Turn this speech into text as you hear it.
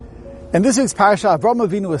In this week's parasha, Avraham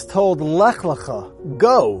Avinu was told, Lech Lecha,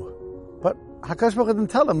 go. But HaKadosh Baruch Hu didn't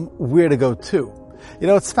tell him where to go to. You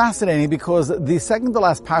know, it's fascinating because the second to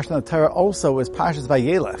last parasha in the Torah also is Parashas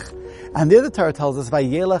Vayelech. And there the Torah tells us,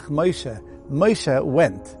 Vayelech Moshe. Moshe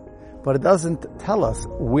went. But it doesn't tell us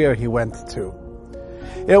where he went to.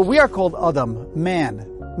 You know, we are called Adam, man.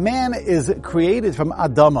 Man is created from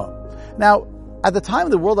Adama. Now, at the time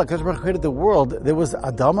of the world, HaKadosh Baruch Hu created the world, there was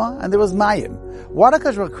Adama and there was Mayim. Why did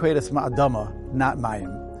HaKadosh Baruch Hu create us from Adama, not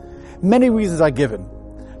Mayim? Many reasons are given.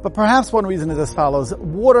 But perhaps one reason is as follows.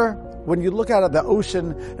 Water, when you look out at the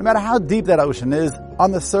ocean, no matter how deep that ocean is,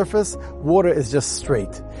 on the surface, water is just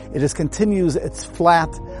straight. It just continues, it's flat,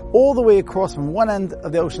 all the way across from one end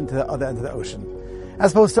of the ocean to the other end of the ocean.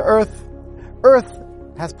 As opposed to Earth, Earth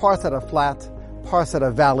has parts that are flat, parts that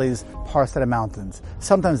are valleys, parts that are mountains.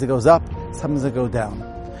 Sometimes it goes up, sometimes it goes down.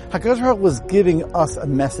 HaKadosh Baruch Hu was giving us a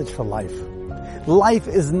message for life. Life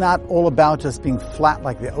is not all about just being flat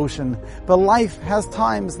like the ocean, but life has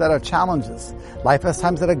times that are challenges. Life has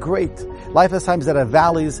times that are great. Life has times that are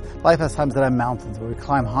valleys. Life has times that are mountains where we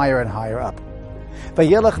climb higher and higher up.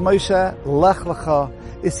 Vayelech Moshe, Lech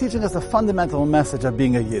Lecha is teaching us a fundamental message of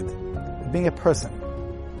being a Yid, of being a person.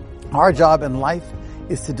 Our job in life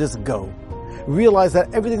is to just go. Realize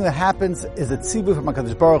that everything that happens is a tzibur from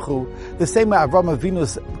HaKadosh Baruch Hu. The same way Avraham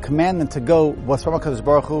Avinu's commandment to go was from HaKadosh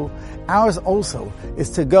Baruch Hu, ours also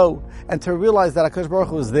is to go and to realize that HaKadosh Baruch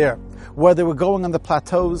Hu is there, whether we're going on the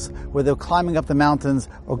plateaus, whether we're climbing up the mountains,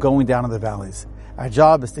 or going down in the valleys. Our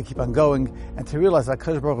job is to keep on going and to realize that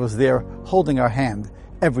HaKadosh Baruch Hu is there holding our hand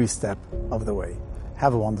every step of the way.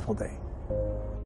 Have a wonderful day.